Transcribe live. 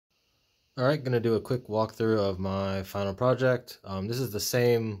Alright, gonna do a quick walkthrough of my final project. This is the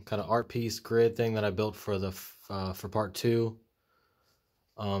same kind of art piece grid thing that I built for for part 2.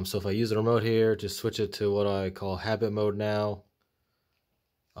 So if I use the remote here to switch it to what I call habit mode now,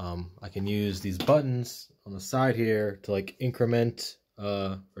 I can use these buttons on the side here to like increment,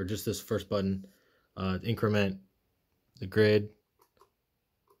 or just this first button, increment the grid,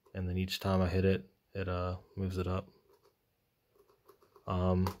 and then each time I hit it, it moves it up.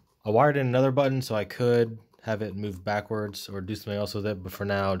 I wired in another button so I could have it move backwards or do something else with it, but for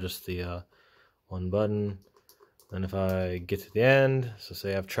now, just the one button. Then if I get to the end, so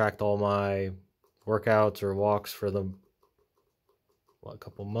say I've tracked all my workouts or walks for a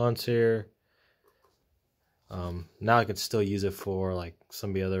couple months here. Now I could still use it for like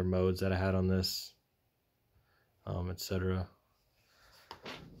some of the other modes that I had on this, etc.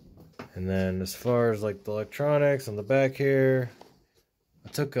 And then as far as like the electronics on the back here,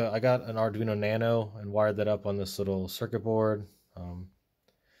 I got an Arduino Nano and wired that up on this little circuit board.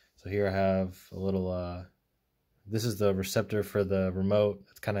 So here I have a little, this is the receptor for the remote.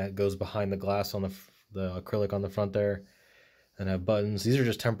 It kind of goes behind the glass on the acrylic on the front there. And I have buttons. These are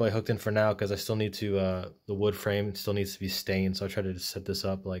just temporarily hooked in for now because I still need to, the wood frame still needs to be stained. So I try to just set this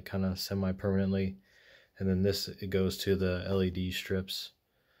up like kind of semi-permanently. And then it goes to the LED strips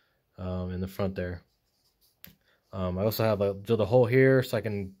in the front there. I also have drilled a hole here so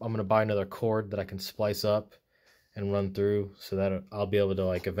I'm gonna buy another cord that I can splice up and run through so that I'll be able to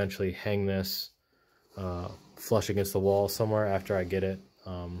like eventually hang this flush against the wall somewhere after I get it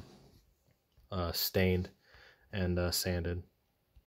stained and sanded.